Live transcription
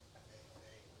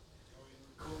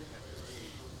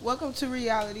Welcome to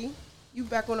Reality. You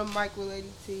back on the mic with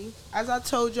Lady T. As I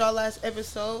told y'all last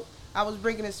episode, I was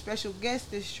bringing a special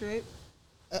guest this trip,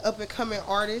 an up-and-coming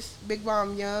artist, Big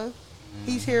Bomb Young.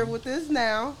 He's here with us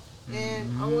now,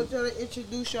 and I want y'all to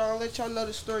introduce y'all and let y'all know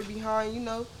the story behind,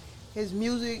 his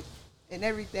music and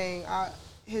everything.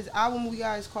 His album we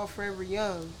got is called Forever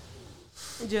Young.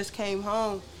 It just came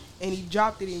home, and he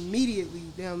dropped it immediately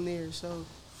down there. So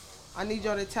I need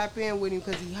y'all to tap in with him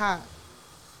because he hot.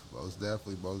 Most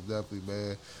definitely,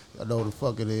 man. I know what the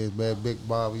fuck it is, man. Big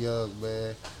Bob Young,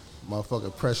 man.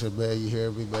 Motherfucking pressure, man. You hear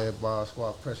me, man? Bob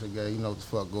Squad pressure game. You know what the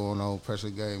fuck going on. Pressure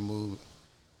game movement.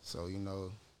 So,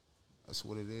 that's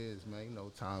what it is, man. You know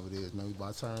what time it is, man. We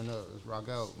about to turn up. Let's rock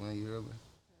out, man. You hear me?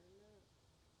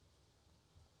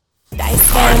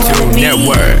 Cartoon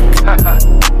Network.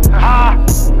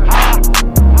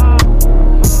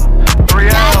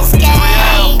 Real.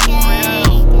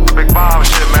 Big Bob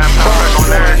shit, man. Perfect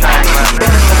on everything, man.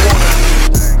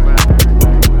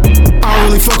 I don't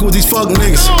really fuck with these fuck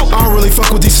niggas. I don't really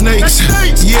fuck with these snakes.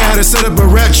 Yeah, I had to set up a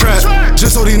rat trap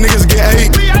just so these niggas get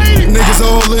ate. Niggas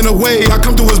all in the way. I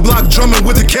come through his block drumming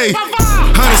with a K.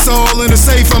 Hundreds all in the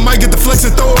safe. I might get the flex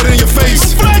and throw it in your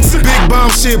face. Big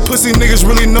bomb shit. Pussy niggas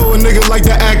really know a nigga like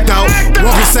to act out.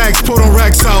 Walking sacks, put on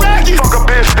racks out. Fuck a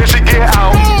bitch, then she get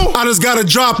out. I just got a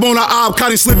drop on a op.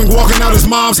 Caught him slipping, walking out his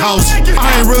mom's house.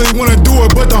 I ain't really wanna do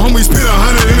it, but the homie spent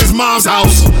 100 in his mom's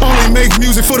house. Only make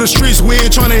music for the streets. We ain't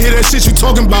tryna hear that shit you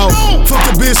talking about. Fuck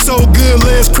the bitch so good,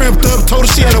 legs cramped up. Told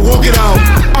her she had to walk it out.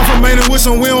 Off a main with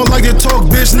some, we don't like to talk,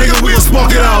 bitch. Nigga, we'll spark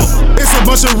it out. It's a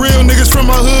bunch of real niggas from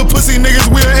my hood. Pussy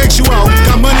niggas, we'll X you out.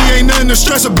 Got money, ain't nothing to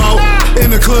stress about. In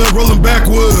the club, rolling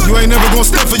backwoods. You ain't never gonna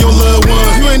step for your loved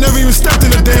ones. You ain't never even stepped in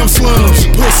the damn slums.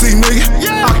 Pussy nigga,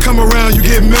 I come around, you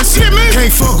get missed.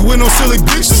 Can't fuck with no silly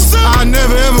bitches. I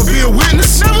never ever be a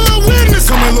witness.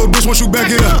 Come here, little bitch, once you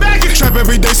back it up. Trap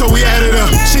every day, so we add it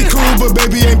up. She cool, but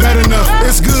baby ain't bad enough.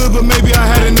 It's good, but maybe I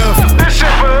had enough. This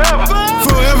shit forever.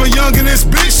 Forever young in this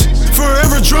bitch.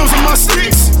 Forever drums on my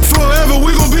sticks. Forever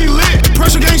we gon' be lit.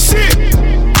 Pressure gang shit.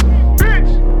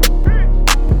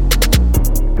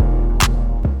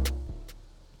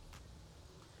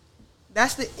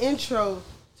 That's the intro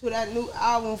to that new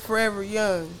album, Forever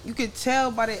Young. You can tell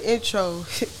by the intro,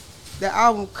 the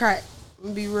album crack. I'm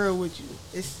gonna be real with you.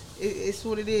 It's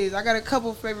what it is. I got a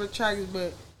couple favorite tracks,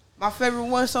 but my favorite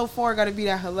one so far gotta be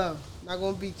that Hello. Not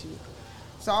gonna beat you.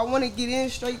 So I wanna get in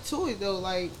straight to it though.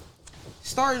 Like,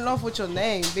 starting off with your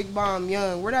name, Big Bomb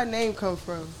Young. Where that name come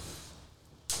from?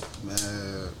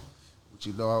 Man,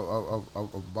 but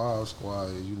a Bob Squad,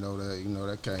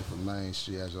 that came from Main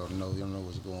Street, as y'all know. You know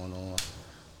what's going on.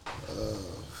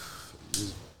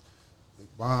 Just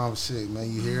Big Bomb shit,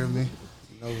 man. You hear me?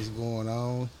 You know what's going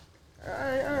on.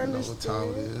 I understand. You know what time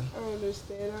it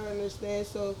is. I understand.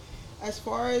 So, as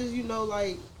far as,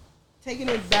 like, taking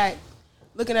it back,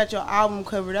 looking at your album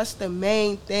cover, that's the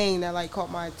main thing that, like,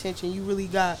 caught my attention. You really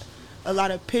got a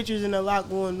lot of pictures and a lot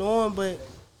going on, but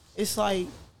it's like,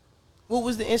 what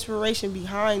was the inspiration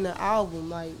behind the album?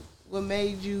 Like, what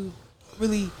made you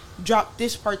really drop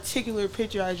this particular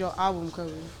picture as your album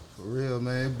cover? For real,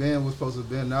 man. Ben was supposed to have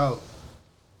been out.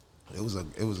 It was a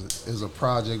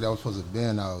project that was supposed to have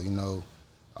been out,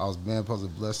 I was being supposed to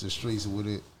bless the streets with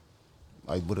it.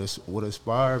 Like, what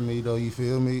inspired me, though, you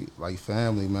feel me? Like,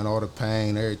 family, man, all the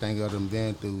pain, everything I've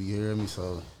been through, you hear me?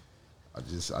 So I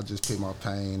just put my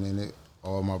pain in it,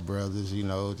 all my brothers,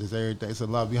 just everything. It's a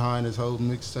lot behind this whole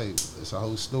mixtape. It's a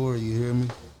whole story, you hear me?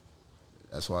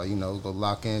 That's why, go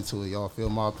lock into it. Y'all feel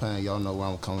my pain. Y'all know where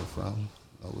I'm coming from.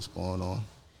 Know what's going on.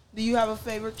 Do you have a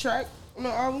favorite track on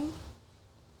the album?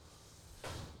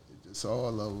 It's all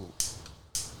of them.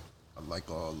 I like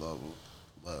all of them.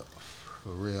 But for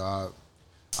real,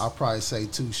 I'll probably say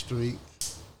 2 Street.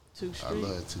 2 Street? I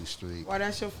love 2 Street. Why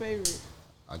that's your favorite?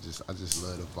 I just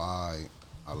love the vibe.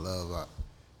 I love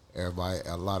everybody.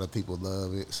 A lot of people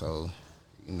love it, so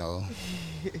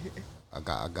I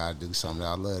gotta do something.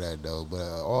 I love that though.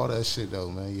 But all that shit though,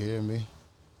 man, you hear me?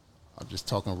 I'm just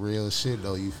talking real shit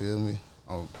though. You feel me?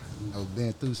 I've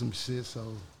been through some shit,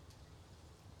 so.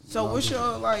 So what's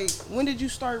your, when did you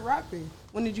start rapping?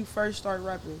 When did you first start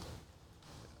rapping?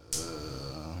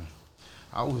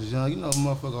 I was young,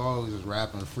 motherfucker always was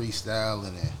rapping,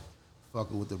 freestyling, and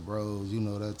fucking with the bros,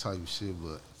 that type of shit.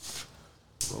 But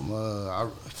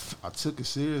I took it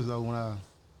serious though when I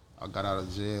got out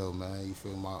of jail, man. You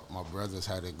feel my brothers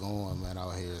had it going, man,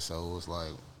 out here. So it was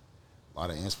like a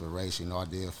lot of inspiration. I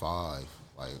did 5.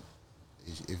 Like,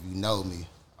 if you know me,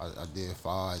 I did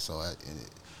 5. So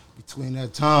between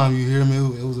that time, you hear me,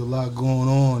 it was a lot going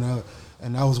on.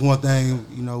 And that was one thing,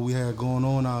 you know, we had going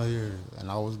on out here. And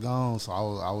I was gone, so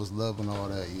I was loving all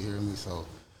that, you hear me? So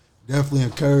definitely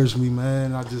encouraged me,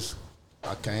 man. I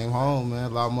came home, man.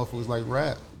 A lot of motherfuckers like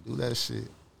rap, do that shit.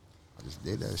 I just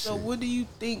did that shit. So what do you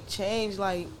think changed,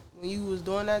 like, when you was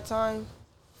doing that time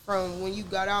from when you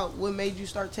got out? What made you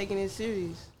start taking it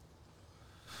serious?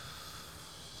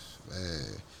 Man,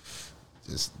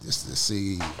 just to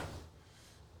see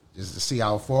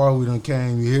how far we done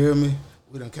came, you hear me?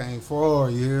 We done came far,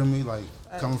 you hear me? Like,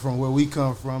 coming from where we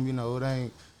come from, you know,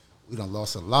 we done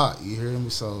lost a lot, you hear me?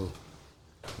 So,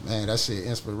 man, that shit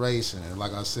inspiration. And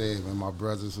like I said, man, my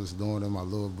brothers was doing it, my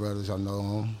little brothers, y'all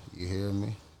know them, you hear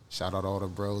me? Shout out all the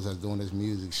bros that's doing this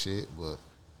music shit, but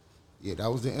yeah, that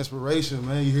was the inspiration,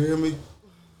 man, you hear me?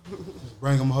 Just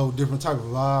bring them a whole different type of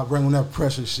vibe, bring them that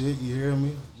pressure shit, you hear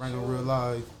me? Bring them real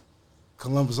life,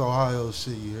 Columbus, Ohio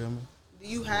shit, you hear me? Do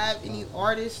you have any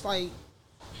artists, like,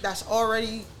 that's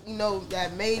already, you know,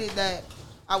 that made it, that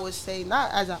I would say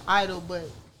not as an idol, but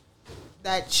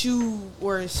that you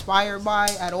were inspired by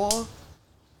at all?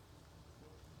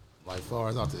 Like far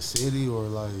as out the city or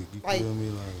like, you feel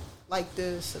me? Like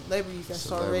the celebrities that's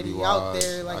Celebrity already out wise,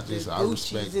 there, like the I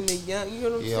respect, Gucci's and the Young, you know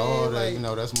what I'm saying? All that, like, you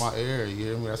know, that's my era, you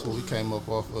hear me? That's what we came up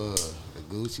off of, the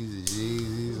Gucci's, the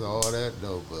Jeezys, all that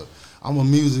though. But I'm a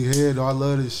music head though, I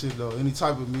love this shit though, any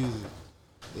type of music.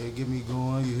 It get me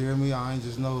going, you hear me? I ain't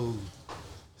just no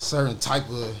certain type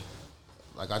of,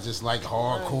 like I just like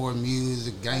hardcore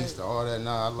music, gangster, all that.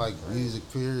 Nah, I like music,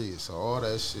 period. So all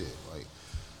that shit, like,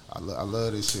 I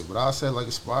love this shit. But I said, like,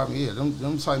 inspire me. Yeah,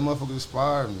 them type motherfuckers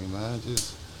inspire me, man.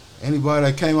 Just anybody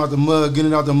that came out the mud,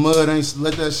 getting out the mud, ain't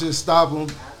let that shit stop them.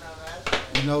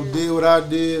 You know, did what I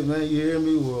did, man. You hear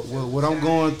me? What I'm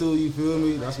going through, you feel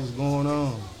me? That's what's going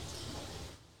on.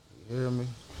 You hear me?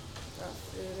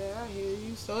 I hear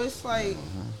you. So it's like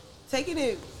taking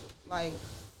it, like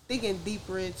thinking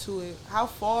deeper into it. How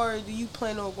far do you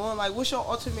plan on going? Like, what's your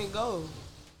ultimate goal?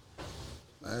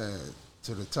 Man,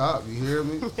 to the top. You hear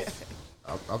me?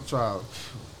 I'm trying.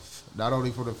 Not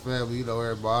only for the family, you know,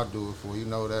 everybody I do it for, you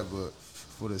know that, but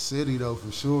for the city though,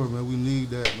 for sure, man. We need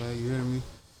that, man. You hear me?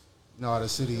 You know how the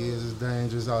city is. It's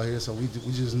dangerous out here, so we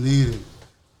just need it.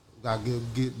 Gotta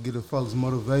get the folks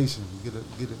motivation.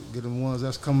 Get them ones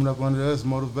that's coming up under us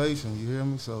motivation. You hear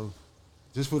me? So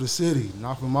just for the city,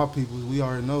 not for my people. We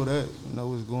already know that. You know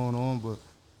what's going on, but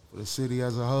for the city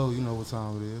as a whole, you know what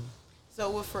time it is.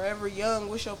 So with Forever Young,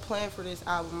 what's your plan for this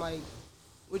album? Like,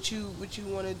 what you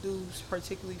want to do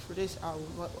particularly for this album?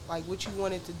 What you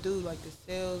wanted to do? Like the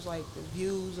sales, like the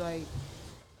views, like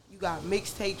you got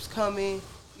mixtapes coming.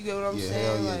 You get what I'm saying?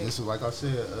 Hell yeah. Like, This is like I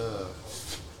said.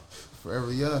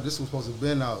 Forever Young, this was supposed to have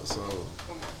been out, so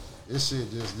this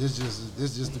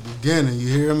just the beginning, you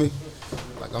hear me?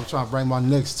 Like I'm trying to bring my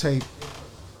next tape.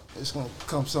 It's gonna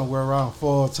come somewhere around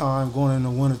fall time, going into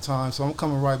winter time. So I'm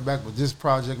coming right back with this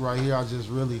project right here. I just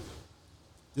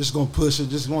gonna push it,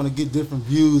 just wanna get different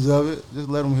views of it. Just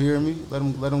let them hear me,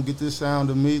 let them get this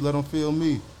sound of me, let them feel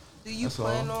me. Do you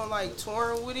plan on like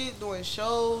touring with it, doing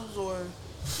shows, or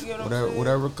you know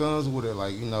whatever comes with it,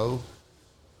 like, you know.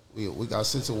 We got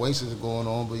situations going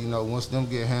on, but, you know, once them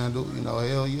get handled, you know,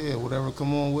 hell yeah, whatever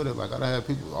come on with it. Like, I done had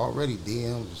people already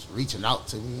DM just reaching out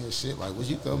to me and shit, like, would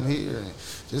you come here? And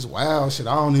just wild shit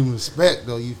I don't even expect,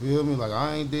 though, you feel me? Like,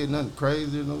 I ain't did nothing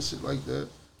crazy or no shit like that.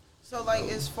 So, like,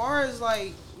 as far as,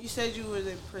 like, you said you was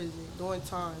in prison doing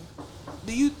time,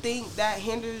 do you think that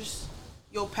hinders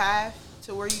your path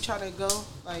to where you trying to go?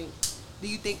 Like, do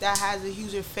you think that has a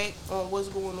huge effect on what's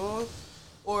going on?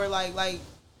 Or, like,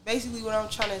 basically what I'm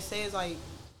trying to say is, like,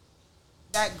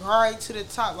 that grind to the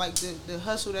top, like the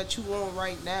hustle that you on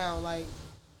right now, like,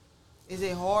 is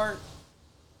it hard?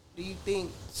 Do you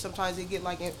think sometimes it get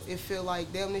like, it feel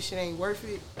like, damn, this shit ain't worth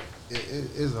it?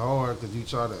 It's hard because you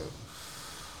try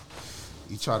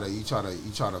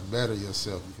to better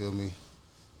yourself, you feel me?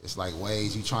 It's like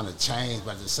ways you trying to change,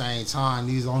 but at the same time,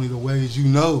 these are only the ways you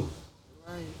know.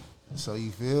 Right. So you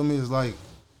feel me? It's like,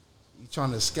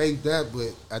 trying to escape that,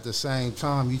 but at the same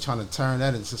time, you trying to turn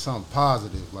that into something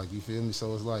positive, like, you feel me?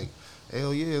 So it's like,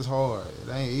 hell yeah, it's hard.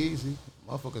 It ain't easy.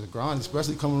 Motherfuckers grind,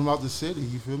 especially coming out the city,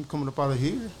 you feel me? Coming up out of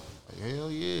here, like, hell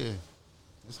yeah.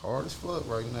 It's hard as fuck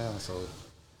right now, so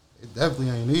it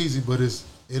definitely ain't easy, but it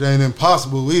ain't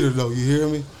impossible either, though, you hear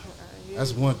me?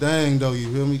 That's one thing, though,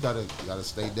 you feel me? You gotta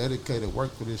stay dedicated,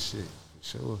 work for this shit, for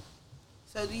sure.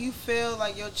 So do you feel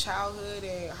like your childhood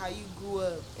and how you grew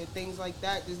up and things like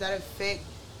that, does that affect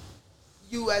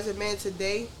you as a man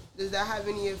today? Does that have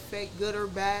any effect, good or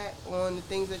bad, on the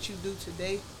things that you do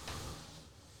today?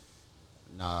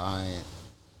 Nah, I ain't.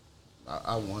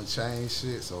 I want to change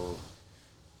shit, so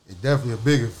it definitely a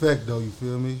big effect, though, you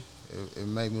feel me? it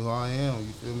made me who I am.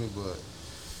 You feel me? But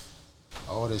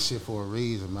all this shit for a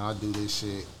reason, man. I do this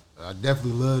shit. I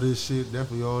definitely love this shit,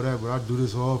 definitely all that, but I do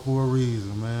this all for a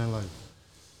reason, man. Like,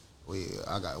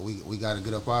 we got to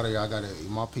get up out of here.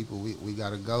 My people, we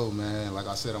got to go, man. Like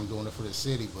I said, I'm doing it for the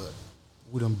city, but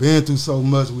we done been through so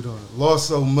much, we done lost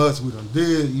so much, we done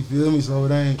did, you feel me? So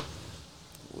it ain't,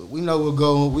 we know what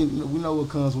going, we know what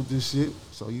comes with this shit.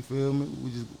 So you feel me?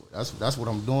 We just, that's what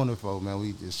I'm doing it for, man.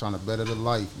 We just trying to better the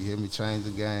life, you hear me? Change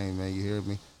the game, man, you hear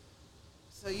me?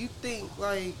 So you think,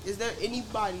 like, is there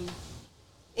anybody,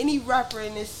 any rapper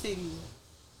in this city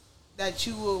that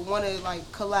you would want to, like,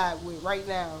 collab with right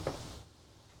now?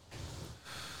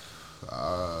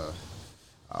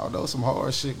 I don't know, some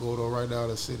hard shit going on right now in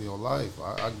the city on life.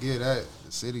 I get that.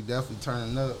 The city definitely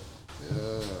turning up.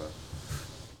 Yeah.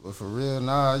 But for real,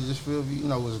 nah, I just feel, you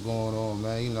know what's going on,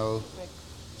 man. You know,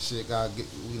 shit gotta get,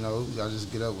 you know, you gotta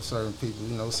just get up with certain people.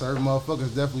 You know, certain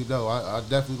motherfuckers definitely though. I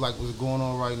definitely like what's going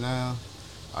on right now.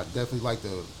 I definitely like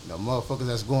the motherfuckers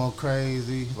that's going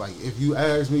crazy. Like, if you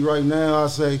ask me right now, I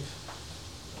say,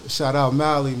 shout out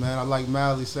Mally, man. I like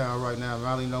Mally sound right now.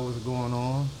 Mally know what's going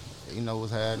on. He know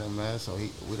what's happening, man. So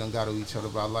we done got to each other,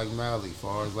 but I like Mally as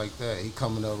far as like that. He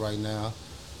coming up right now.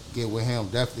 Get with him,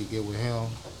 definitely get with him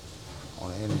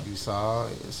on the interview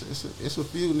side. It's a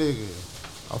few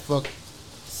niggas. I fuck.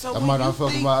 So I might I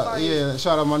fuck about, like, yeah.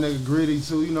 Shout out my nigga Gritty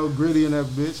too. You know Gritty and that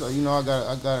bitch. You know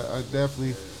I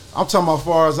definitely. I'm talking about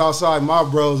far as outside my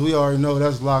bros. We already know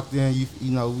that's locked in.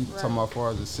 You know we talking about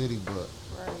far as the city, but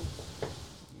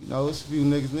you know it's a few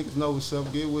niggas. Niggas know what's up.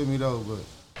 Get with me though, but.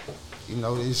 You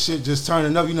know, this shit just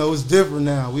turning up. You know, it's different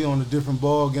now. We on a different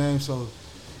ball game, so,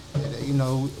 you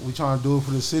know, we trying to do it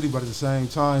for the city, but at the same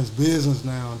time, it's business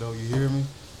now, though. You hear me?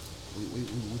 We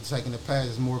taking the path.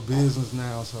 It's more business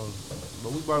now, so.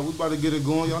 But we about to get it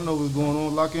going. Y'all know what's going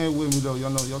on. Lock in with me, though. Y'all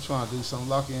know y'all trying to do something.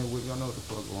 Lock in with me. Y'all know what the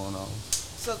fuck going on.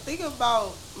 So think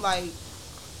about, like,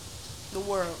 the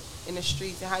world in the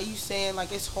streets and how you saying,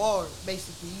 like, it's hard,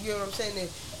 basically. You get what I'm saying?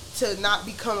 To not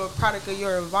become a product of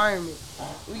your environment.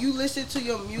 When you listen to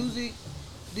your music,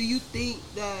 do you think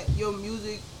that your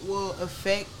music will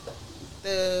affect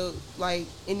the, like,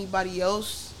 anybody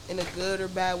else in a good or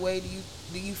bad way? Do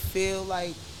you feel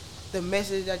like the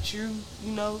message that you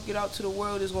know get out to the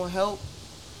world is gonna help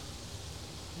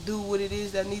do what it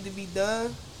is that need to be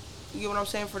done? You get what I'm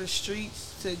saying? For the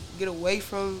streets to get away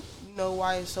from, you know,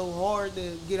 why it's so hard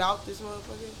to get out this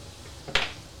motherfucker.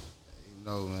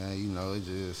 No, man, you know, it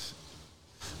just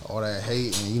all that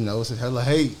hate, and you know, it's a hella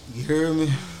hate. You hear me?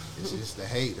 It's just the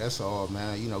hate, that's all,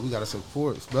 man. You know, we gotta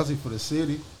support, especially for the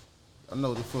city. I know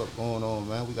what the fuck going on,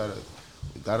 man. We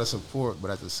gotta support,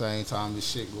 but at the same time, this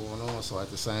shit going on. So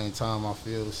at the same time, I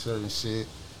feel certain shit.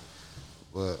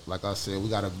 But like I said, we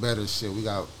got a better shit. We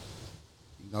got,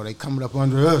 you know, they coming up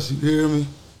under us. You hear me?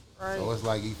 Right. So it's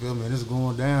like, you feel me? And it's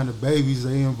going down. The babies,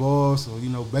 they involved. So you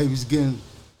know, babies getting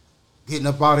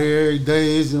up out here every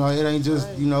day. You know, it ain't just,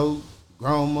 you know,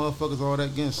 grown motherfuckers, all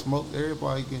that getting smoked.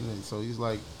 Everybody getting it. So he's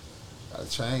like, gotta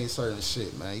change certain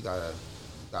shit, man. You gotta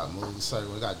move certain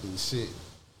way. You gotta do shit.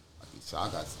 Like you said, I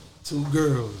got 2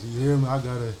 girls. You hear me?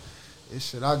 It's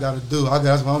shit I gotta do.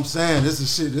 That's what I'm saying. This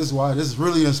is shit. This is why. This is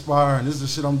really inspiring. This is the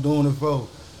shit I'm doing it for.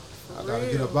 I gotta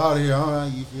get up out of here. All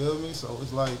right, you feel me? So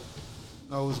it's like,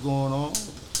 you know what's going on.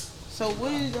 So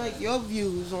what is, like, your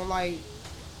views on, like,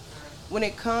 when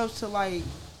it comes to, like,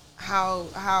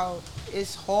 how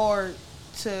it's hard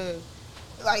to,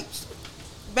 like,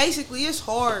 basically it's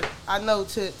hard, I know,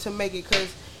 to make it,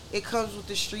 because it comes with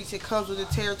the streets, it comes with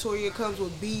the territory, it comes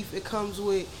with beef, it comes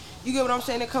with, you get what I'm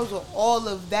saying? It comes with all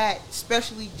of that,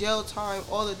 especially jail time,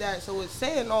 all of that. So it's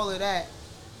saying all of that,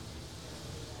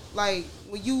 like,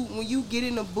 when you get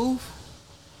in the booth,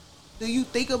 do you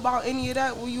think about any of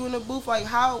that when you in the booth? Like,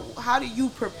 how do you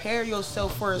prepare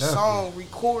yourself for a song,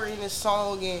 recording a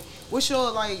song, and what's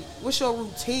your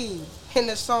routine in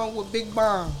the song with Big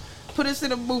Bomb? Put us in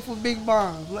the booth with Big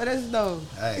Bomb. Let us know.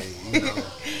 Hey, you know,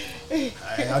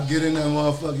 I get in that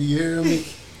motherfucker, you hear me?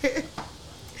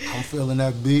 I'm feeling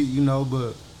that beat, you know,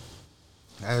 but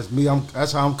as me,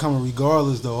 that's how I'm coming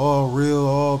regardless, though. All real,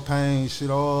 all pain, shit,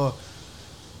 all,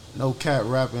 no cat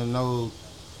rapping, no,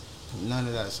 none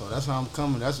of that. So that's how I'm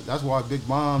coming. That's why Big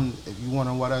Bomb, if you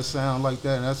wonder why that sound like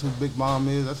that, and that's who Big Bomb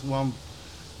is, that's who I'm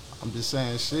just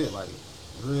saying shit, like,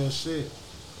 real shit.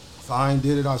 If I ain't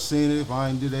did it, I seen it. If I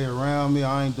ain't did it around me,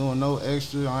 I ain't doing no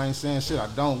extra. I ain't saying shit I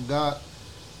don't got.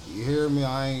 You hear me?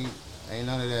 I ain't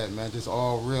none of that, man. Just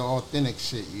all real, authentic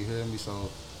shit. You hear me? So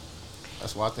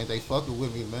That's why I think they fucking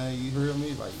with me, man. You hear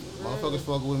me? Like, motherfuckers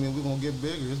fucking with me, we gonna get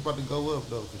bigger. It's about to go up,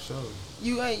 though, for sure.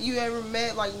 You ever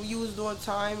met, like, when you was doing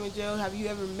time in jail, have you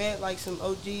ever met, like, some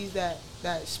OGs that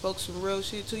spoke some real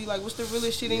shit to you? Like, what's the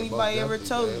realest shit anybody ever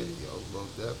told man. you? Yo,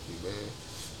 most definitely, man.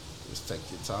 Just take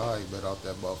your time, man, out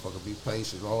that motherfucker. Be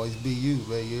patient. Always be you,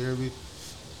 man. You hear me?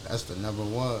 That's the number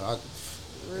one.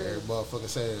 Every motherfucker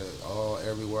say that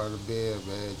everywhere I've been,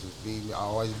 man. Just be me. I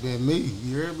always been me.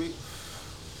 You hear me?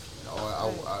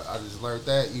 I just learned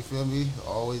that. You feel me?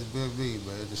 Always been me,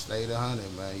 man. Just stay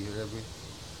 100, man. You hear me?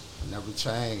 Never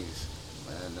change,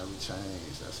 man. Never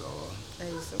change. That's all.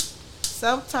 Hey,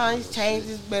 sometimes change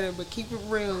is better, but keep it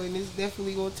real, and it's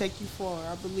definitely gonna take you far.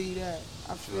 I believe that.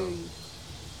 I feel you.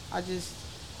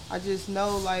 I just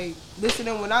know, like,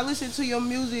 when I listen to your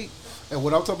music. And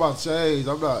when I'm talking about change,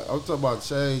 I'm talking about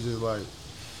change is like,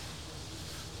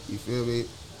 you feel me?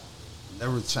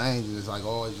 Never changes. It's like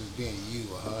always just being you,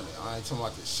 100. I ain't talking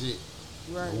about the shit.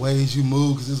 Right. The ways you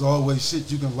move, because there's always shit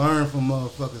you can learn from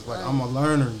motherfuckers. Like, I'm a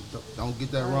learner. Don't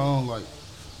get that wrong. Like,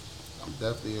 I'm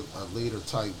definitely a leader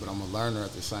type, but I'm a learner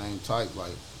at the same type.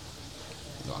 Like,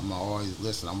 I'm always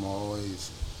listen. I'm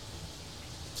always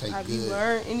take Have good. You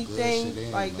learned anything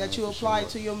in, like man, that you apply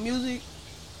to your music?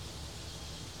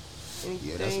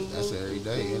 Yeah, that's every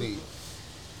day.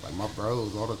 Like my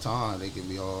bros all the time, they give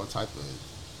me all type of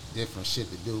different shit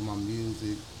to do with my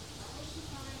music,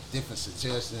 different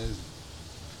suggestions.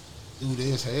 Do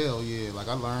this, hell yeah. Like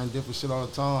I learn different shit all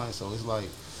the time. So it's like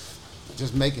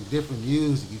just making different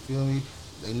music, you feel me?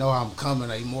 They know how I'm coming.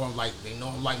 They know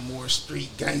I'm like more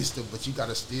street gangster, but you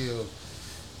gotta still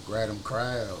grab them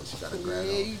crowds. You gotta grab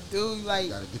them. Yeah, you do. Like,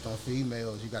 you gotta get them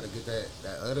females. You gotta get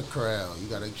that other crowd. You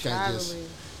can't just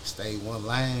stay one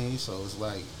lane. So it's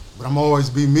like, but I'm always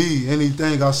be me.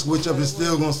 Anything I switch up, it's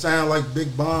still gonna sound like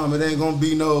Big Bomb. It ain't gonna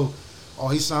be no, oh,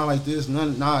 he sound like this.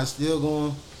 Nah, it's still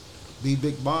gonna be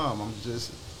Big Bomb. I'm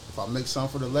just, if I make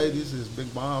something for the ladies, it's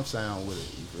Big Bomb sound with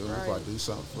it. You feel me? If I do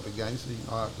something for the gangster, you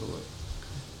know how I do it.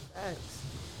 Thanks.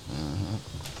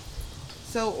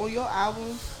 So on your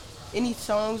album, any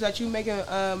songs that you making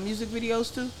music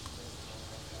videos to?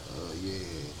 Yeah.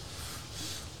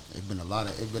 It's been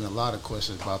a lot of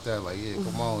questions about that. Like, yeah,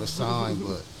 come on, it's time,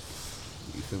 but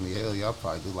you feel me? Hell yeah, I'll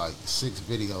probably do like 6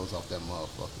 videos off that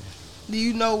motherfucker. Do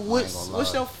you know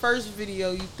what's your first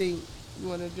video you think you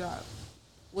want to drop?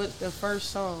 What's the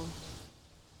first song?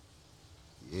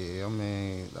 Yeah, I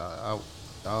mean, I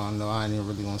don't know. I ain't even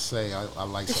really gonna say. I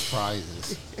like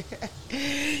surprises.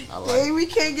 Hey, we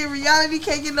can't get reality.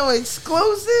 Can't get no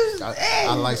exclusives.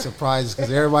 I like surprises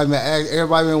because everybody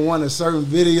been wanting a certain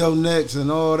video next and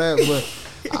all that, but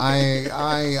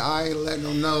I ain't letting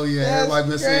them know yet. That's Everybody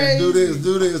been saying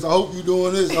do this. I hope you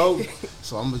doing this.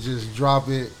 So I'm gonna just drop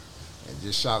it and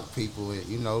just shock people.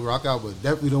 Rock out, but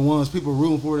definitely the ones people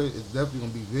rooting for it. It's definitely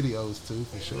gonna be videos too,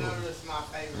 for sure. It's my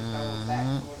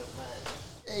favorite.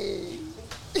 Hey.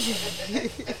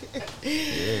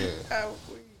 Yeah.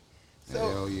 So,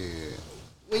 hell yeah.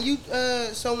 When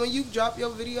you drop your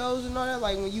videos and all that,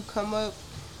 like when you come up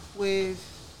with,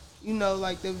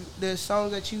 like the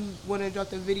songs that you want to drop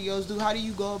the videos, how do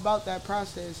you go about that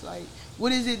process? Like,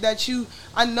 what is it that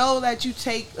I know that you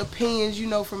take opinions,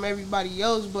 from everybody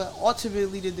else, but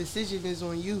ultimately the decision is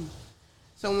on you.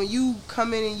 So when you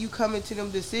come in and you come into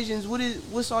them decisions,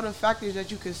 what's all the factors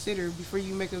that you consider before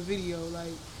you make a video?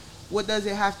 Like, what does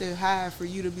it have to have for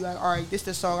you to be like, all right, this is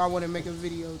the song I want to make a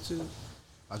video to?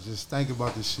 I just think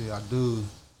about this shit.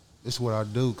 This is what I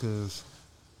do because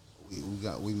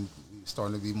we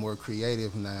starting to be more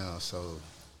creative now. So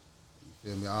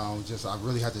you feel me? I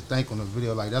really have to think on the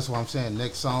video. Like that's what I'm saying.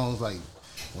 Next songs, like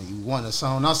when you want a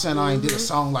song. Not saying I ain't did a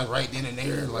song like right then and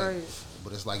there, like,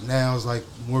 but it's like now it's like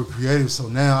more creative. So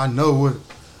now I know what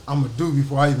I'm gonna do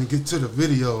before I even get to the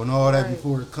video and all that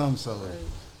before it comes. So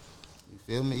you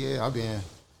feel me? Yeah,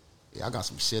 I got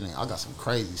some shit I got some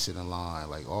crazy shit in line.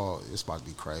 Like, it's about to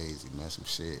be crazy, man. Some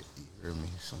shit. You hear me?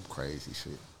 Some crazy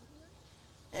shit.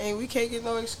 And we can't get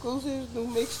no exclusives, new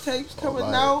mixtapes coming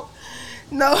out.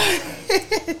 No,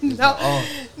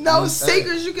 no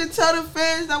secrets you can tell the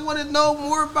fans that want to know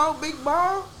more about Big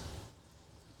Bomb.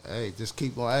 Hey, just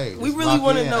keep on. Hey, we really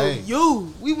want to know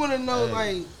you. We want to know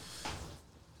like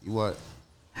you what?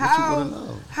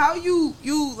 How you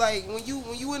like when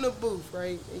you in the booth,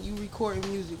 right, and you recording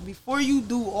music, before you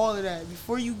do all of that,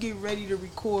 before you get ready to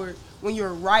record, when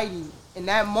you're writing in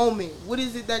that moment, what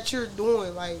is it that you're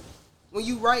doing? Like when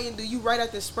you writing, do you write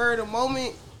at the spur of the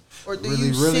moment, or do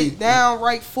you sit down,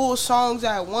 write full songs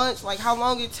at once? Like how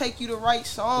long it take you to write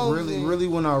songs? Really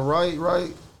when I write,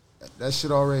 that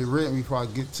shit already written before I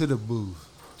get to the booth.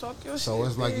 Talk your so shit,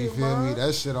 it's like, you feel me?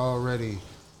 That shit already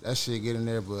that shit get in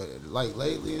there. But like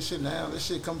lately and shit now, this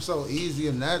shit comes so easy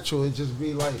and natural. It just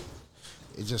be like,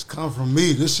 it just come from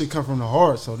me. This shit come from the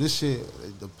heart. So this shit,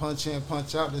 the punch in,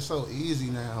 punch out, it's so easy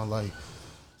now. Like,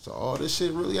 so all this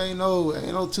shit really ain't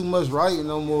no too much writing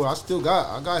no more. I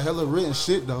got hella written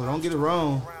shit though. Don't get it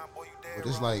wrong. But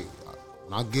it's like,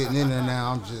 when I'm getting in there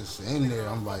now, I'm just in there.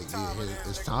 I'm like, yeah,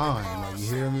 it's time. Like, you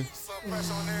hear me?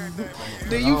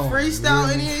 Do you freestyle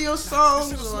any of your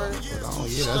songs or?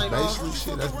 Yeah, that's basically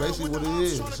shit. That's basically what it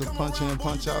is. It's a punch in,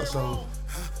 punch out. So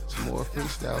it's more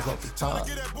freestyles off the top.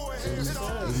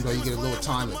 Even though you get a little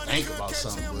time to think about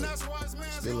something, but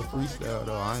still a freestyle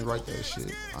though. I ain't write that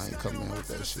shit. I ain't come in with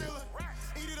that shit.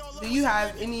 Do you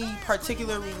have any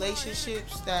particular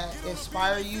relationships that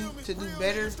inspire you to do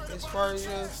better as far as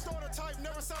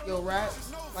your rap?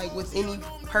 Like with any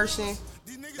person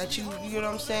that you know what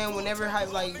I'm saying? Whenever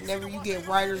you get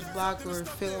writer's block or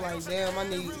feeling like, damn, I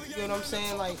need, you know what I'm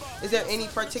saying? Like, is there any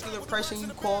particular person you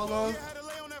call on?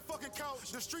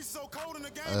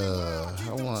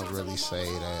 I won't really say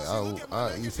that.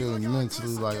 I you feel me,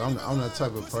 mentally, like I'm that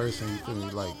type of person, you feel me,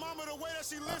 like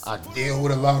I deal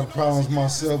with a lot of problems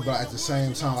myself, but at the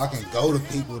same time I can go to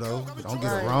people though. Don't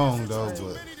get it wrong though,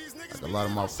 but like a lot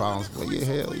of my problems, but yeah,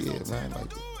 hell yeah, man,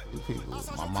 like you people,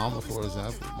 my mama for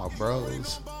example, my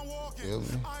bros, you feel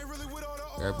me?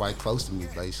 Everybody close to me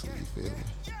basically, you feel me?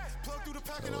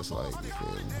 So it's like, you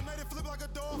feel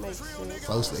me? Makes sense.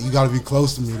 Close, you gotta be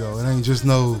close to me though. It ain't just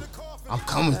no, I'm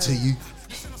coming to you,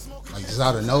 like just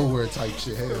out of nowhere type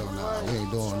shit. Hell nah, we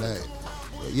ain't doing that.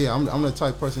 But yeah, I'm the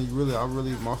type of person I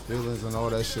really, my feelings and all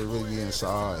that shit really be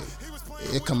inside.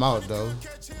 It come out though,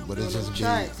 but it just be,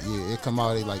 it come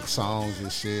out like songs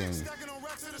and shit and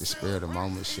the spirit of the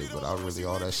moment shit. But all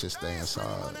that shit stay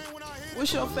inside.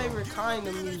 What's your favorite kind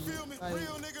of music? Like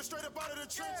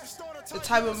the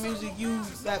type of music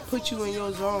that put you in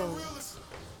your zone,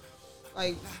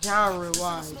 like genre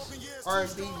wise,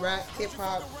 R&B, rap, hip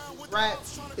hop, rap.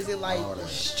 Is it like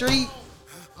street,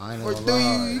 or do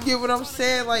you get what I'm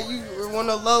saying? Like you on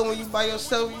the low when you by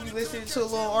yourself, you listen to a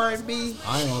little R&B.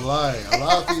 I ain't gonna lie, a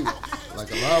lot of people,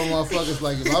 like a lot of motherfuckers,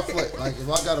 like if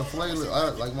I got a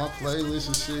playlist, like my playlist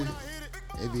and shit.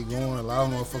 It be going, a lot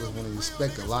of motherfuckers want to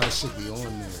respect a lot of shit be on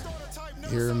there. You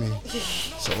hear me?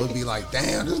 So it be like,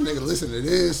 damn, this nigga listen to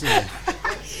this and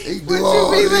he do all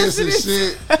this and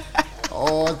shit.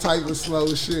 All type of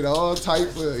slow shit, all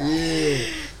type of, yeah.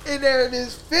 And there it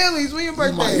is, Phillies, when your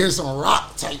birthday? You might hear some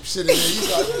rock type shit in there. You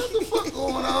like, what the fuck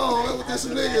going on with this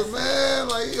nigga, man?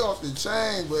 Like, he off the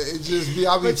chain, but it just be,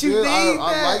 I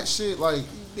like shit, like.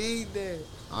 You need that.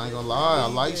 I ain't gonna lie, I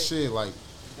like shit, like.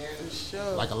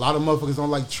 Like a lot of motherfuckers don't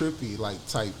like trippy like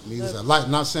type music. Like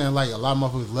not saying like a lot of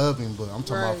motherfuckers love him, but I'm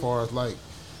talking about as far as like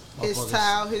his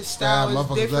style is different.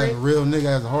 Love a real nigga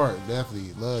has a heart,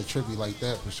 definitely love trippy like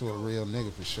that for sure. A real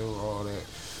nigga for sure, all that.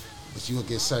 But you gonna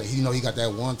get set. He got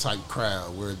that one type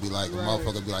crowd where it be like a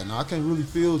motherfucker be like, no, I can't really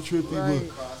feel trippy,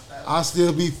 but I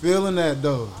still be feeling that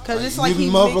though. Cause like, it's like he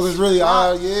motherfuckers really,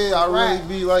 I rap,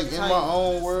 really be like in my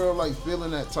own world, like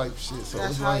feeling that type shit. So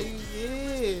that's it's how like.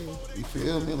 You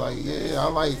feel me? Like, yeah, I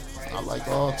like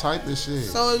all type of shit.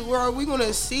 So are we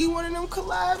gonna see one of them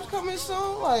collabs coming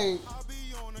soon? Like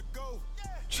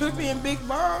Trippy and Big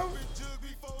Bomb?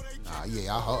 Nah,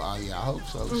 yeah, I hope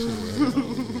so. Shit, yeah,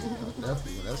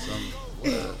 definitely. That's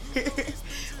something.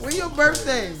 When your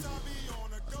birthday?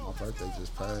 My birthday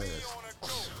just passed.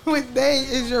 What day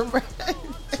is your birthday?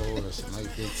 Taurus, May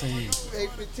 15th. May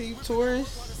 15th,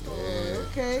 Taurus? Yeah. Oh,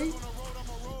 okay.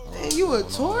 Man, you a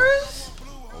Taurus?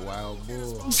 A wild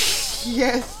bull.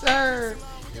 Yes, sir.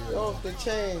 Yeah. Off the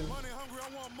chain.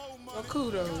 You're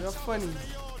cool though. You're funny.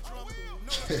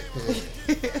 You're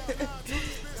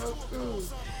cool.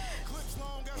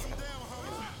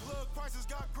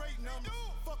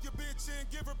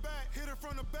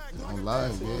 I'm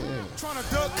live, yeah. Tryna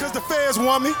duck cause the feds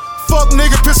want me. Fuck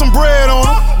nigga, put some bread on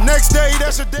him. Next day,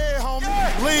 that's your dead homie.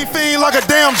 Lean fiend like a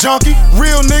damn junkie.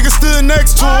 Real nigga stood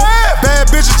next to him. Bad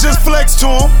bitches just flex to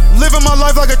him. Living my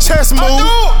life like a chess move.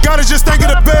 Gotta just think of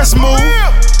the best move.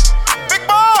 Big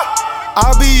boy.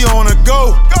 I be on a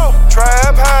go.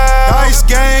 Trap house. Ice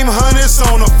game, hundreds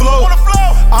on the floor.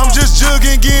 I'm just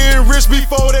jugging, getting rich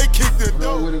before they kick the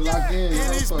door. And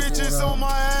these bitches on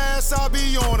my ass, I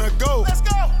be on a go. Let's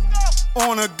go.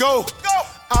 On a go.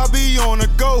 I be on a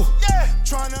go.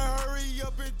 Trying to hurry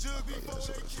up and jug before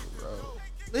they kick the door.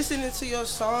 Listening to your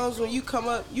songs, when you come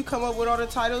up with all the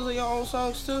titles of your own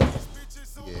songs too?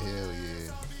 Yeah, hell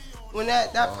yeah. When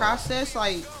that process,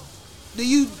 like, do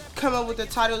you come up with the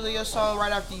titles of your song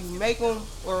right after you make them,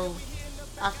 or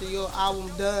after your album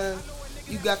done,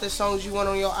 you got the songs you want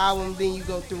on your album, then you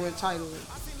go through and title it?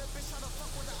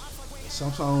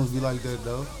 Some songs be like that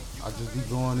though. I just be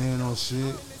going in on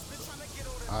shit.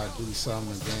 I do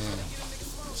something and then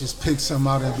just pick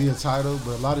something out and be a title.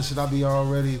 But a lot of shit I be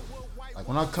already, like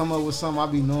when I come up with something, I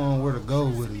be knowing where to go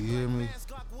with it, you hear me?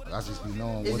 Like, I just be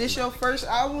knowing Is this your first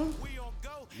album?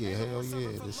 Yeah, hell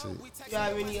yeah, this is. You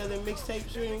have any other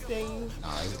mixtapes or anything?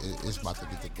 Nah, it's about to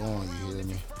get going, you hear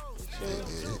me?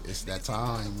 It's that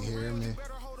time, you hear me?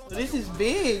 So this is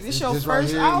big. This your right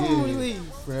first here, album yeah. release.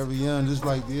 Forever Young, this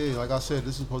like, yeah, like I said,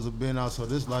 this is supposed to have been out, so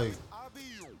this like,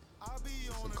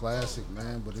 it's a classic,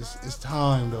 man, but it's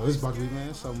time though. It's about to be,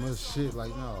 man, so much shit,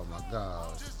 like, oh my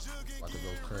gosh, about to go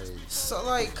crazy. So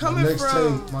like, coming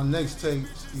from... My next tape,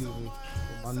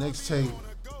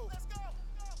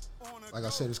 like I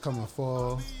said, it's coming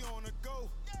fall,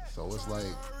 so it's like,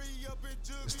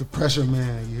 it's the pressure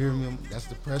man, you hear me? That's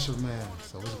the pressure man,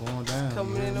 so it's going down.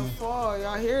 Coming in the fall,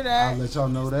 y'all hear that? I'll let y'all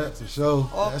know that for sure.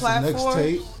 All That's platforms? the next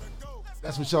tape.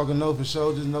 That's what y'all can know for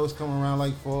sure. Just know it's coming around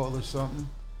like fall or something.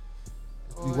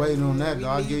 We waiting on that, though.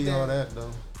 I'll give y'all that,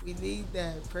 though. We need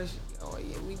that pressure. Oh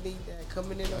yeah, we need that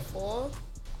coming in the fall,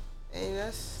 and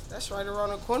that's right around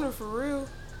the corner for real.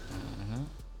 Mm-hmm.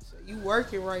 So you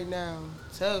working right now,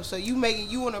 tough. So you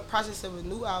in the process of a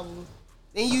new album.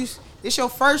 Then this your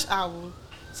first album,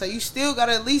 so you still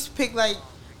gotta at least pick like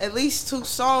at least 2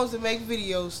 songs to make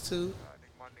videos to.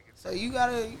 So you got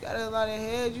a lot of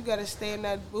head. You gotta stay in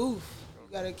that booth.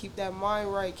 You gotta keep that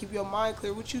mind right, keep your mind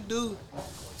clear. What you do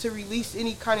to release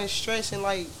any kind of stress and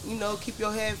like, you know, keep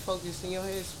your head focused in your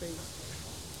head space.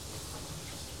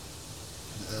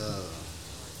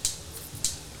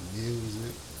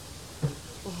 Music.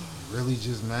 Really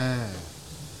just, man,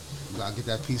 you gotta get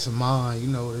that peace of mind. You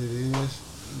know what it is.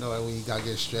 You know, like when you gotta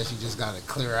get stressed, you just gotta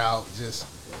clear out, just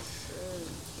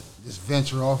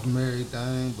venture off from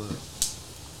everything. But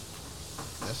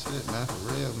that's it, man,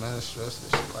 for real, man. Stress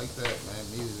and shit like that, man.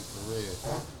 Music for real.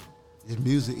 If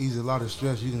music eases a lot of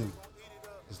stress, you can.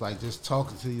 It's like just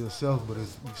talking to yourself, but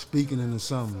it's speaking into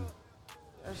something.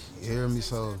 You hear me?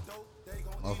 So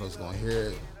motherfuckers gonna hear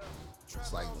it.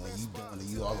 It's like when you doing it,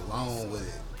 you all alone with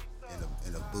it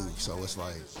in a booth. So it's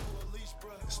like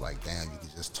damn, you can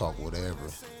just talk whatever.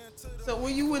 So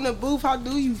when you in the booth, how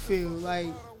do you feel?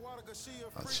 Like,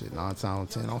 Shit, 9 times out of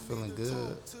 10, I'm feeling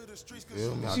good. You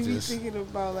feel me? what you be thinking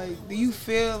about? Like, do you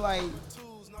feel like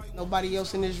nobody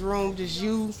else in this room, just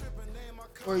you,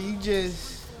 or you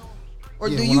just, or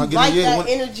do you like that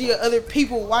energy of other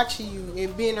people watching you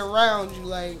and being around you?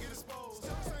 Like,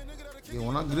 yeah,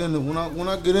 when I get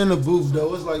in the booth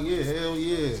though, it's like, yeah, hell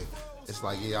yeah. It's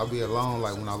like, yeah, I'll be alone.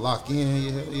 Like when I lock in,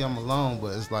 yeah, hell yeah, I'm alone.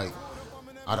 But it's like,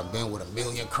 I done been with a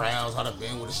million crowds. I done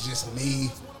been with it's just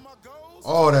me.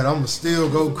 All that, I'ma still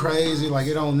go crazy. Like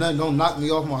nothing don't knock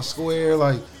me off my square.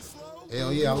 Like,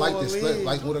 hell yeah, I like this.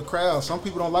 Like with a crowd. Some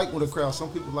people don't like with a crowd. Some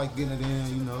people like getting it in,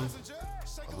 you know,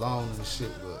 alone and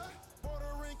shit. But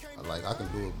I can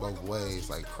do it both ways.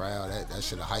 Like crowd, that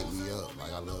shit'll hype me up.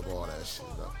 Like I love all that shit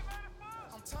though.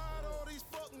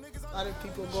 a lot of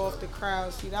people go off the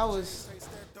crowd. See, that was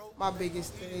my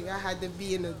biggest thing. I had to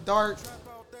be in the dark,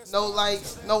 no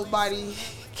lights, nobody,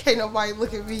 can't nobody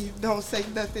look at me, don't say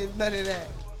nothing, none of that.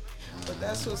 But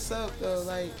that's what's up though.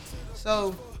 Like,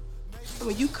 so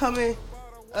when you coming,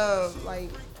 like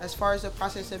as far as the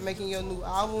process of making your new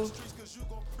album,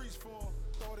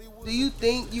 do you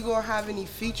think you gonna have any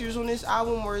features on this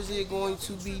album, or is it going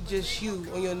to be just you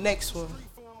on your next one?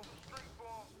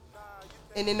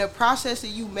 And in the process of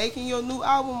you making your new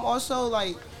album, also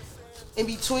like in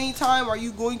between time, are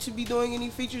you going to be doing any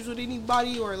features with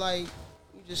anybody, or like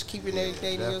you just keeping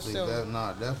everything to yourself?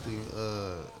 Definitely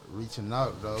reaching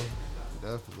out though.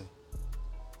 Definitely.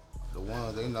 The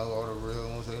ones they know, all the real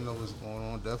ones, they know what's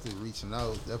going on. Definitely reaching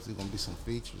out. Definitely gonna be some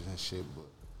features and shit, but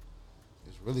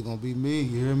it's really gonna be me.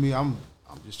 You hear me? I'm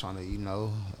just trying to, you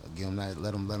know, give them that,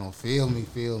 let them feel me.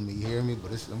 You hear me?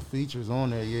 But it's some features on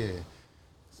there, yeah.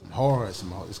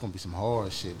 It's gonna be some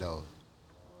hard shit though.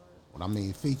 When I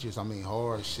mean features, I mean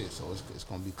hard shit. So it's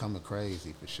gonna be coming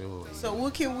crazy for sure. So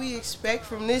what can we expect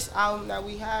from this album that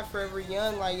we have, Forever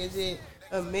Young? Like, is it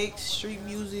a mix, street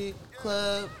music,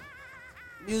 club,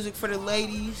 music for the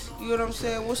ladies? You know what I'm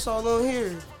saying? What's all on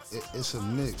here? It's a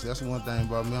mix. That's one thing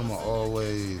about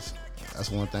me. That's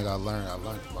one thing I learned. I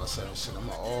learned about certain shit.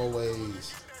 I'ma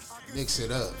always mix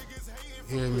it up.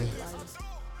 You hear me?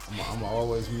 I'ma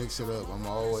always mix it up. I'ma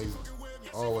always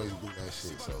do that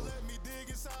shit. So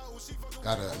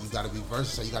you gotta be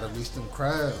versatile. You gotta reach them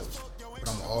crowds. But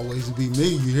I'ma always be me.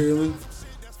 You hear me?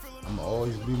 I'ma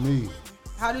always be me.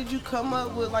 How did you come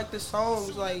up with like the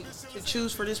songs like to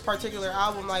choose for this particular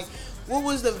album? Like, what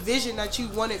was the vision that you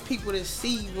wanted people to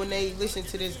see when they listen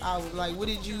to this album? Like, what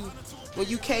did you, when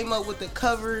you came up with the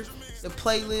cover, the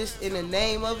playlist, and the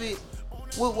name of it,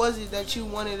 what was it that you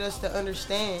wanted us to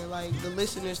understand, like the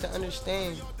listeners to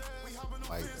understand?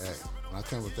 Like that. When I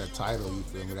came with that title, you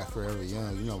feel me, that Forever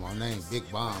Young, you know my name, Big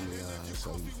Bomb Young,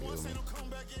 so you feel me.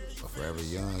 But Forever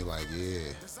Young, like,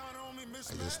 yeah.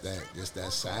 Like just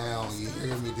that sound, you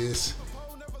hear me, this,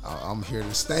 I'm here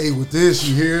to stay with this,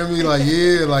 you hear me? Like,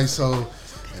 yeah, like, so,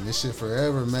 and this shit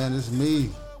forever, man, it's me.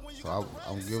 So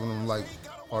I'm giving them, like,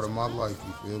 part of my life,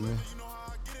 you feel me?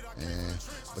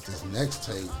 But this next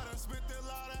tape,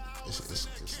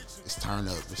 it's turn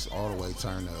up, it's all the way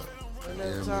turn up.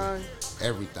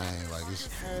 Everything, like,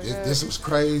 this was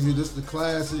crazy, this the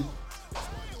classic.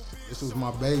 This was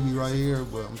my baby right here,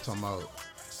 but I'm talking about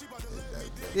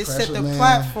this set the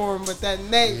platform, but that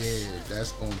next, yeah,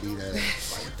 that's gonna be that.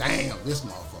 Like, damn, this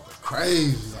motherfucker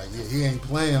crazy. Like, yeah, he ain't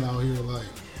playing out here. Like,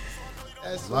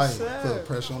 that's like, what's up. put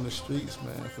pressure on the streets,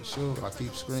 man, for sure. I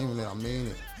keep screaming it. I mean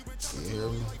it. You hear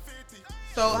me?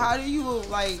 So how do you,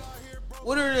 like,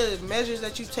 what are the measures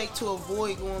that you take to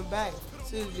avoid going back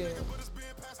to the jail?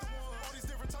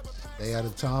 Day at a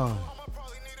time.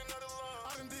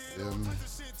 You feel me?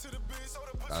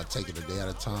 Gotta take it a day at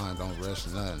a time. Don't rush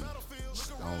nothing.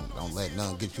 Don't let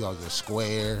nothing get you out your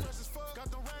square.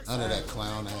 None of that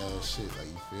clown ass shit. Like,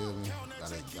 you feel me?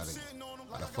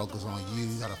 Gotta focus on you.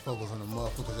 You gotta focus on the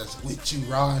motherfuckers that's with you,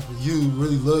 riding for you,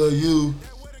 really love you.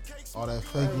 All that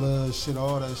fake love shit,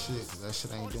 all that shit. Cause that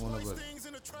shit ain't doing it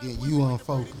but getting you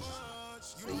unfocused.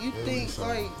 So you think, so,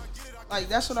 like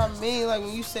that's what I mean. Like,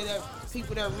 when you say that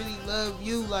people that really love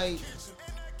you, like,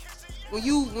 when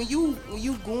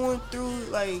you going through,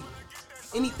 like,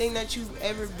 anything that you've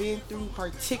ever been through,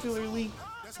 particularly,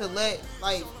 to let,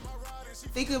 like,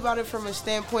 think about it from a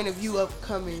standpoint of you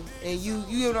upcoming, and you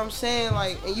know what I'm saying,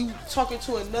 like, and you talking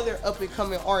to another up and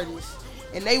coming artist,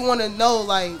 and they want to know,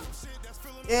 like,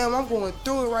 damn, I'm going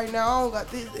through it right now. I don't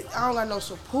got this. I don't got no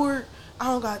support. I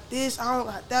don't got this. I don't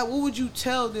got that. What would you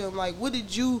tell them? Like, what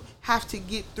did you have to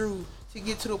get through to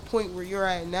get to the point where you're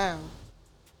at now?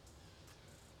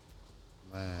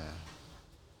 Man,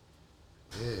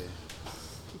 yeah.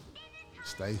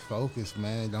 Stay focused,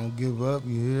 man. Don't give up,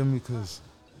 you hear me? Because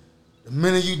the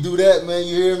minute you do that, man,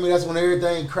 you hear me? That's when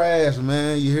everything crashes,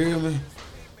 man. You hear me?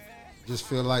 Just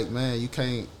feel like, man, you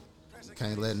can't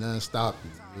let nothing stop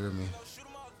you. You hear me?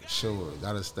 For sure.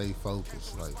 Gotta stay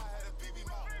focused. Like,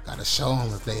 gotta show them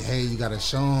if they hate. You gotta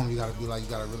show them. You gotta be like, you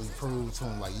gotta really prove to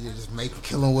them, like, you just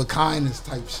kill them with kindness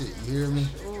type shit. You hear me?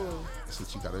 That's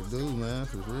what you gotta do, man.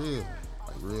 For real.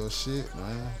 Like, real shit,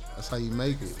 man. That's how you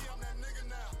make it.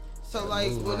 So,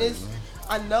 like, when it's,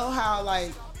 I know how,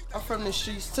 like, I'm from the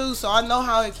streets too, so I know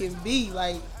how it can be.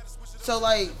 Like, so,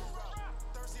 like,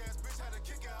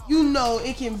 you know,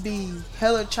 it can be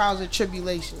hella trials and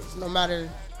tribulations. No matter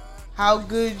how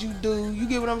good you do, you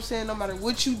get what I'm saying? No matter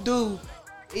what you do,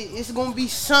 it's gonna be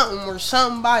something or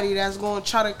somebody that's gonna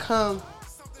try to come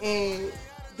and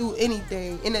do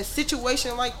anything. In a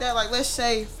situation like that, like, let's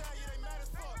say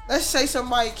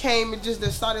somebody came and just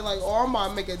decided, like, oh, I'm about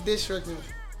to make a diss record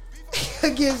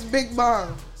against Big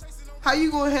Bomb. How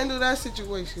you gonna handle that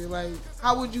situation? Like,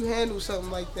 how would you handle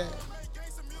something like that?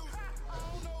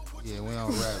 Yeah, we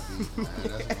don't rap beef, man.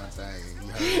 That's my thing.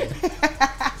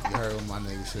 You heard what my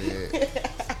nigga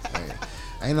said. Man,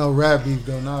 ain't no rap beef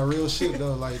though. Nah, real shit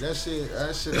though. Like, that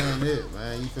shit ain't it,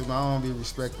 man. You feel me? I don't be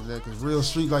respecting that, cause real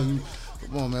street, like, you,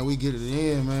 come on, man, we get it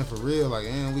in, man, for real. Like,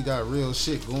 and we got real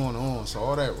shit going on. So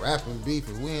all that rapping beef,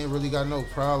 if we ain't really got no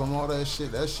problem, all that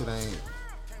shit ain't.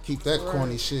 Keep that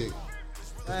corny shit.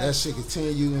 That shit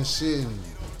continue and shit, and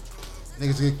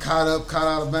niggas get caught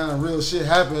out of bounds, real shit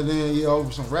happen, then yeah,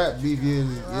 over some rap beef, yeah,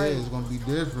 it's gonna be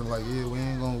different. Like, yeah, we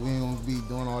ain't gonna be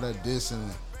doing all that dissing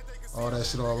and all that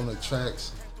shit all on the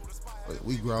tracks. But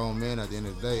we grown men at the end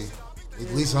of the day.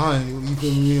 At least I ain't, you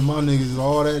feel me, and my niggas,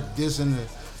 all that dissing, and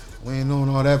we ain't doing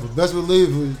all that. But best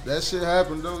believe if that shit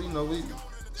happen though, you know,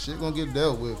 shit gonna get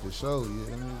dealt with for sure, you know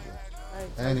what I mean?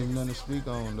 Ain't even nothing to speak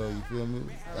on though, you feel me?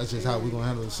 That's just how we gonna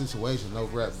handle the situation. No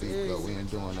rap beef though, we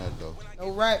ain't doing that though. No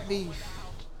rap beef.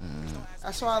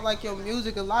 That's why I like your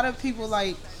music. A lot of people,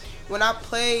 like, when I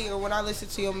play or when I listen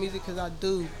to your music, cause I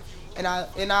do, and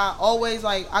I always,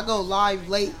 like, I go live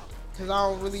late, cause I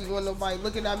don't really want nobody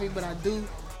looking at me, but I do.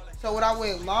 So when I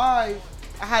went live,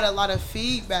 I had a lot of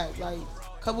feedback. Like,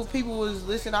 a couple people was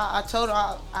listening. I told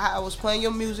her I was playing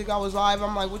your music. I was live.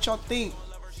 I'm like, what y'all think?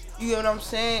 You get what I'm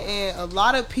saying? And a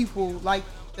lot of people like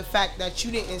the fact that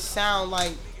you didn't sound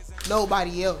like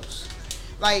nobody else.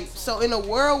 Like, so in a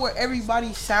world where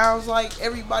everybody sounds like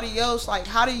everybody else, like,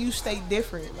 how do you stay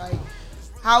different? Like,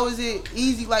 How is it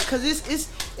easy? Like, cause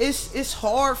it's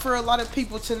hard for a lot of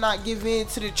people to not give in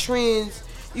to the trends.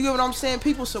 You get what I'm saying?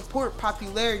 People support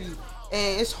popularity,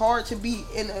 and it's hard to be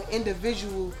an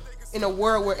individual in a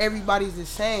world where everybody's the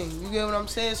same. You get what I'm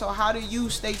saying? So how do you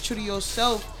stay true to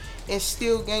yourself and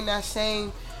still gain that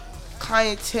same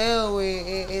clientele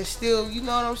and still, you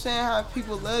know what I'm saying? How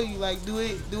people love you? Like, do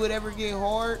it ever get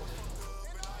hard?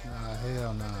 Nah,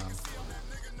 hell nah.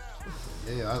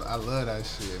 Yeah, I love that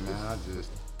shit, man. I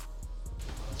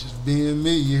just being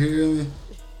me, you hear me?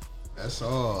 That's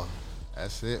all.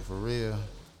 That's it, for real.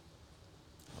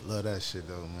 I love that shit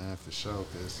though, man, for sure.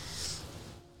 Cause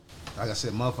like I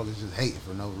said, motherfuckers just hating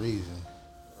for no reason.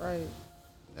 Right.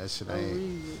 That shit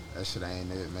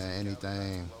ain't it, man.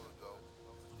 Anything,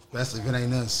 especially if it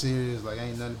ain't nothing serious, like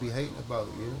ain't nothing to be hating about,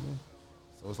 you hear me?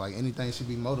 So it's like anything should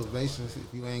be motivation. If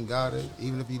you ain't got it,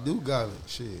 even if you do got it,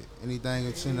 shit. Anything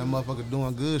that's seeing that motherfucker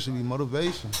doing good should be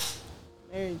motivation.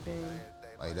 Everything.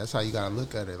 Like that's how you gotta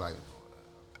look at it. Like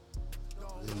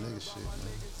little nigga shit,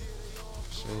 man.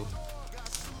 For sure.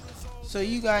 So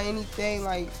you got anything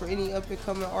like for any up and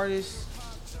coming artists?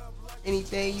 Any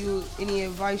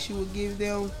advice you would give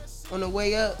them on the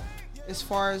way up, as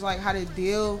far as like how to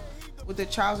deal with the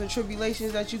trials and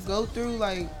tribulations that you go through?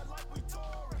 Like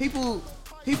people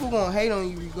gonna hate on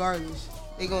you regardless.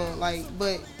 They gonna like,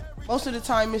 but most of the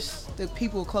time it's the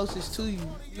people closest to you.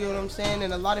 You know what I'm saying?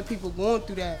 And a lot of people going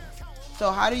through that.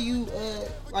 So how do you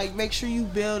like make sure you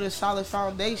build a solid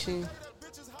foundation?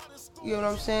 You know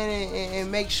what I'm saying?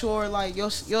 And make sure like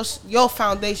your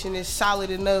foundation is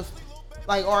solid enough.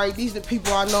 Like, all right, these are the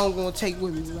people I know I'm gonna take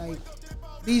with me. Like,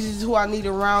 these is who I need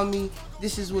around me.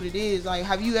 This is what it is. Like,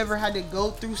 have you ever had to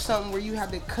go through something where you had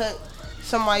to cut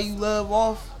somebody you love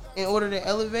off in order to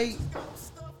elevate?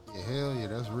 Yeah, hell yeah,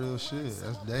 that's real shit.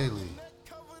 That's daily.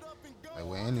 Like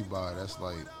with anybody, that's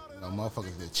like, you know,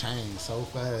 motherfuckers get changed so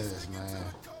fast, man.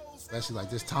 Especially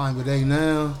like this time of day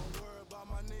now.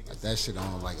 Like that shit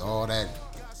on like all that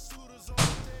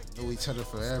know each other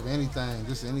forever, anything,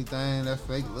 just anything, that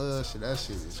fake love shit, that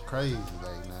shit is crazy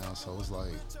like now. So it's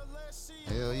like,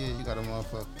 hell yeah, you got a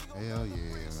motherfucker. Hell yeah,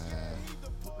 man.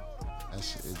 That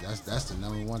shit, that's the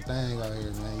number one thing out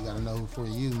here, man. You gotta know who for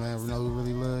you, man. Know who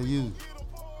really love you.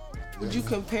 Would you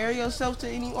compare yourself to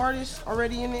any artist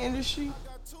already in the industry?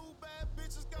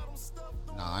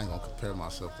 Nah, I ain't gonna compare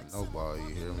myself to nobody,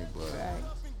 you hear me? But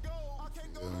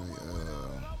you feel me?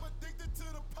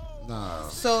 Nah.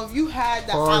 So if you had that,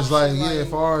 as far as like, yeah, as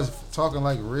far as talking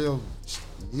like real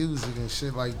music and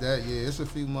shit like that, yeah, it's a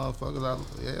few motherfuckers out.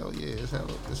 Hell yeah, it's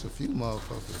a few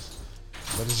motherfuckers.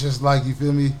 But it's just like, you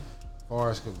feel me? As far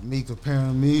as me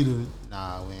comparing me to,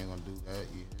 nah, we ain't gonna do that.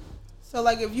 Yeah. So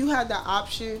like, if you had the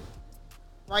option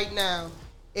right now,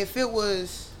 if it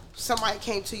was somebody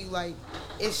came to you like,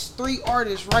 it's 3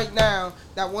 artists right now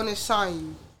that want to sign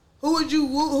you, who would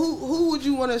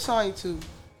you want to sign to?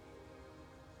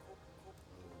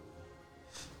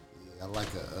 I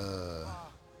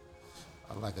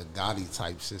like a Gotti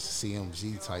type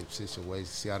CMG type situation.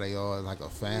 See how they are, like a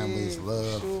family, it's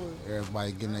love. Sure.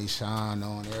 Everybody getting their shine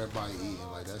on, everybody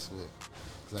eating. Like that's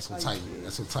what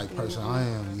type person I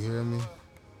am. You hear me?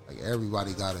 Like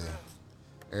everybody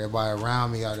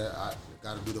around me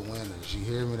gotta be the winners. You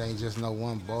hear me? They ain't just no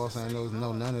one boss. Ain't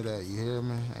no none of that. You hear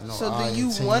me? Ain't no. So do you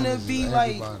want to be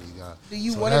like? Do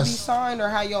you want to be signed or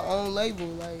have your own label?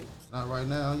 Like. Not right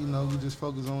now, you know, we just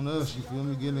focus on us, you feel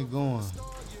me, getting it going.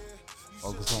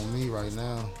 Focus on me right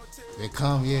now. They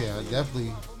come, yeah,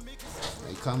 definitely.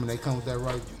 They come with that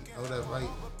right, you know,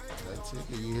 that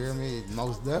ticket, you hear me?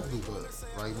 Most definitely, but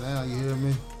right now, you hear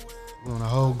me? We on the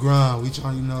whole grind, we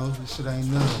trying, you know, this shit ain't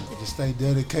nothing. Just stay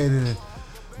dedicated and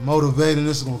motivated,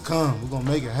 this is gonna come. We're gonna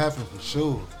make it happen for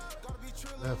sure.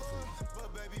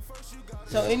 Definitely.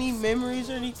 So any memories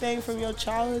or anything from your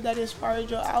childhood that inspired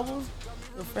your album?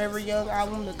 The Forever Young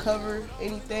album, the cover,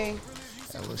 anything?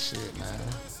 That was shit, man.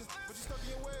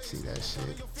 See that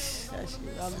shit? That shit,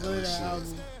 I love that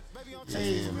album.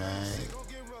 Yeah, man.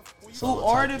 Who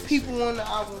are the people on the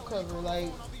album cover? Like,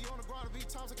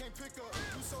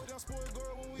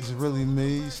 it's really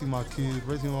me. You see my kids,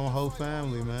 basically my whole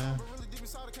family, man.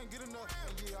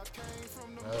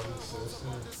 Brother, sister,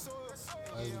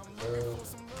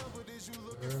 girls.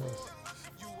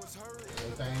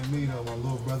 Everything ain't me though. My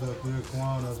little brother up there,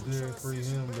 Quan up there, free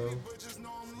him though.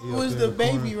 Who's the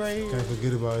baby right here? Can't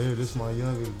forget about here. This is my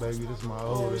youngest baby. This is my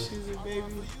oldest. Oh, she's a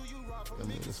baby. I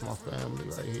mean, this is my family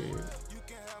right here.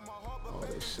 All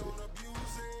that shit.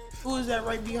 Who is that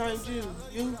right behind you?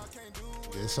 You?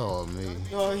 It's all me.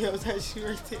 Oh, yo, that's you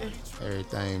right there.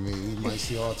 Everything me. You might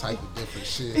see all type of different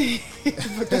shit.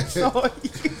 But that's all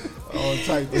you. All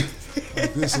type of.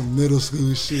 Like this some middle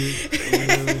school shit.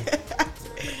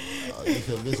 You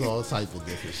feel me? There's all type of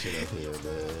different shit up here,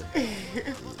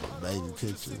 man. Baby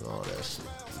pictures, all that shit.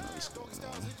 You know what's going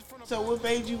on. So what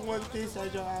made you want this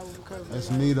as your album cover?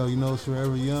 That's me though, you know, it's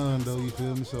Forever Young though, you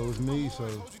feel me? So it's me, so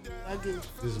I get it.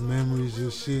 just memories,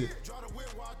 just shit.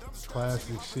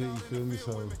 Classic shit, you feel me?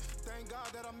 So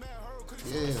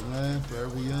yeah, man,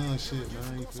 Forever Young shit,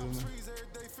 man, you feel me?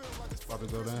 It's about to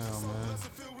go down, man.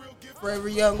 Forever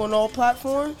Young on all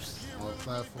platforms? All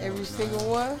platforms, Every man. single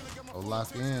one? Go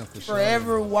lock in for sure.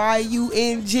 Forever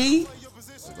YUNG?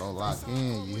 Go lock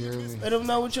in, you hear me? Let them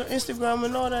know what your Instagram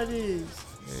and all that is.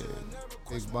 Yeah,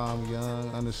 Big Bomb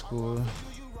Young _ You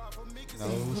know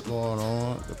what's going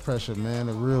on? The pressure, man,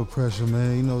 the real pressure,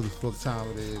 man. You know what the fuck time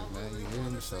it is, man. You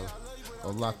hear me? So go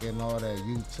lock in all that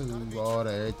YouTube, all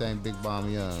that, everything Big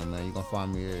Bomb Young, man. You gonna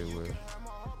find me everywhere.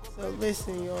 So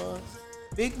listen, y'all.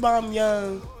 Big Bomb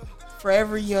Young,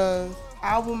 Forever Young,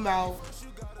 album out,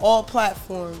 all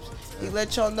platforms. He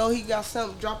let y'all know he got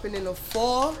something dropping in the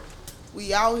fall.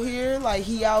 We out here, like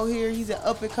he out here. He's an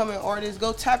up and coming artist.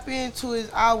 Go tap into his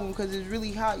album because it's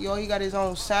really hot, y'all. He got his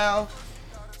own sound.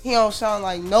 He don't sound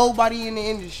like nobody in the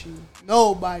industry.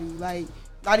 Nobody, like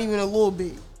not even a little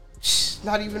bit.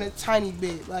 Not even a tiny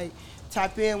bit. Like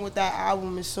tap in with that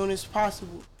album as soon as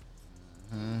possible.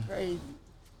 Crazy.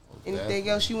 Anything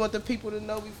else you want the people to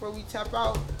know before we tap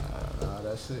out? Nah,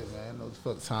 that's it, man. Know what the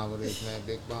fuck time it is, man.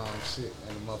 Big Bomb shit,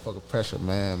 man. The motherfucking pressure,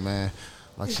 man.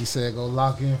 Like she said, go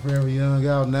lock in Forever Young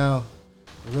out now.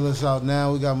 The realest out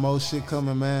now. We got more shit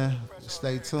coming, man.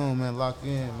 Stay tuned, man. Lock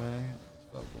in, man.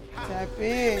 Tap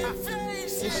in.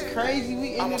 It's crazy.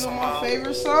 We ended on my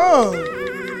favorite song.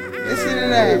 Listen to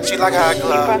that. She like how I It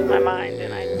glow. crossed my mind,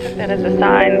 and I took that as a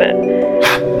sign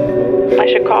that I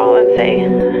should call and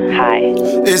say hi.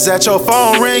 Is that your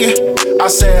phone ringing? I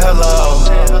said hello.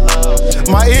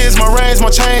 My ears, my rings, my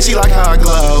chain, she like how I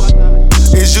glow.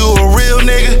 Is you a real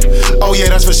nigga? Oh yeah,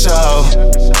 that's for sure.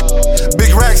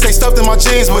 Big racks, they stuffed in my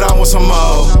jeans, but I want some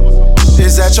more.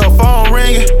 Is that your phone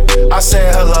ringing? I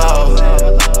said hello.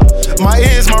 My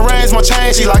ears, my rings, my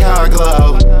chain, she like how I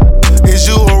glow. Is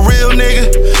you a real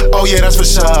nigga? Oh yeah, that's for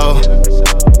sure.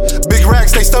 Big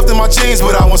racks, they stuffed in my jeans,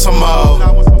 but I want some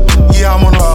more.